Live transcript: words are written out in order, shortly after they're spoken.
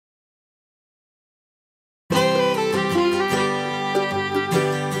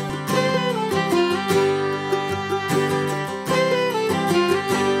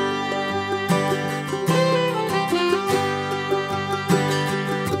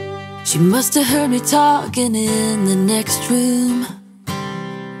She must have heard me talking in the next room.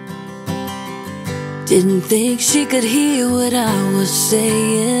 Didn't think she could hear what I was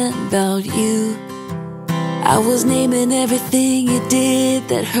saying about you. I was naming everything you did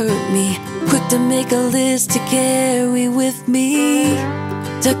that hurt me, quick to make a list to carry with me.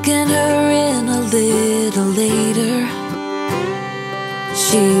 Tucking her in a little later,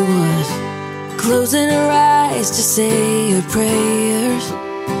 she was closing her eyes to say her prayers.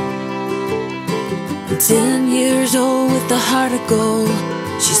 10 years old with a heart of gold,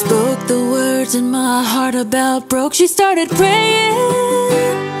 she spoke the words and my heart about broke. She started praying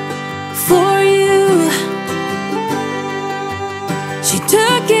for you. She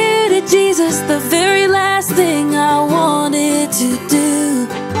took you to Jesus, the very last thing I wanted to do.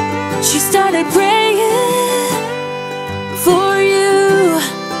 She started praying for you,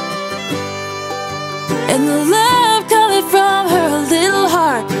 and the love coming from her little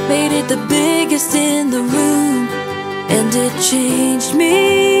heart made it the biggest in the room. And it changed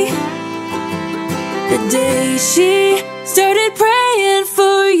me the day she started praying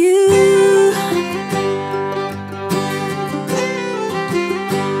for you.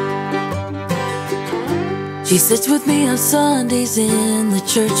 She sits with me on Sundays in the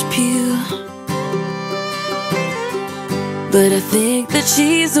church pew, but I think that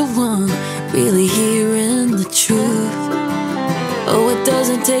she's the one really hearing the truth. Oh, it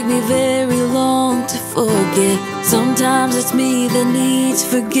doesn't take me very long to forget. Sometimes it's me that needs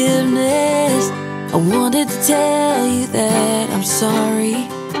forgiveness. I wanted to tell you that I'm sorry.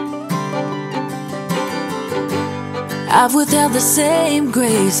 I've withheld the same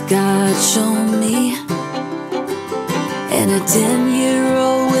grace God shown me, and a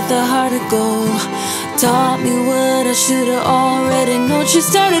 10-year-old with a heart of gold taught me what I should have already known. She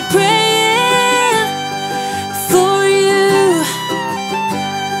started praying for you.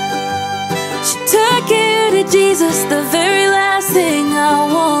 She took you to Jesus, the very last thing I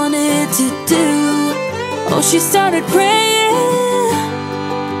wanted to do. Oh, she started praying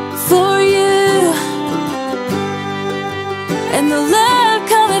for you, and the love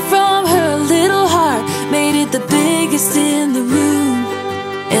coming from her little heart made it the biggest in the room.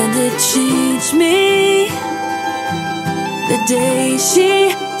 And it changed me the day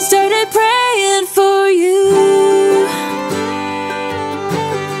she started praying for you.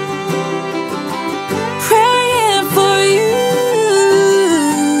 Praying for you.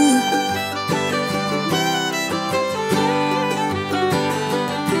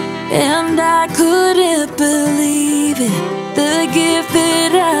 And I couldn't believe it, the gift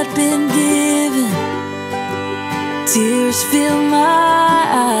that I'd been given. Tears fill my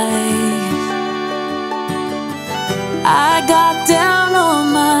eyes. I got down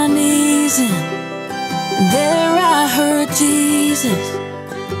on my knees, and there I heard Jesus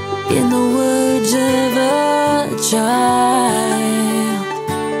in the words of a child.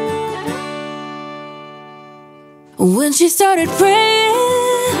 When she started praying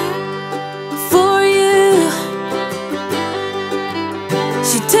for you,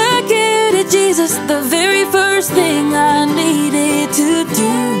 she took you to Jesus, the very first thing I needed to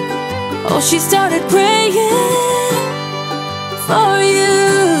do. Oh, she started praying for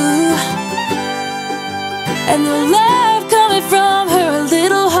you, and the love coming from her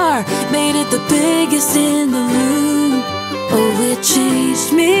little heart made it the biggest in the room. Oh, it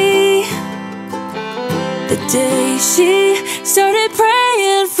changed me the day she started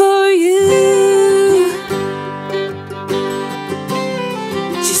praying for you.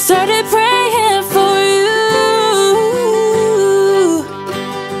 She started praying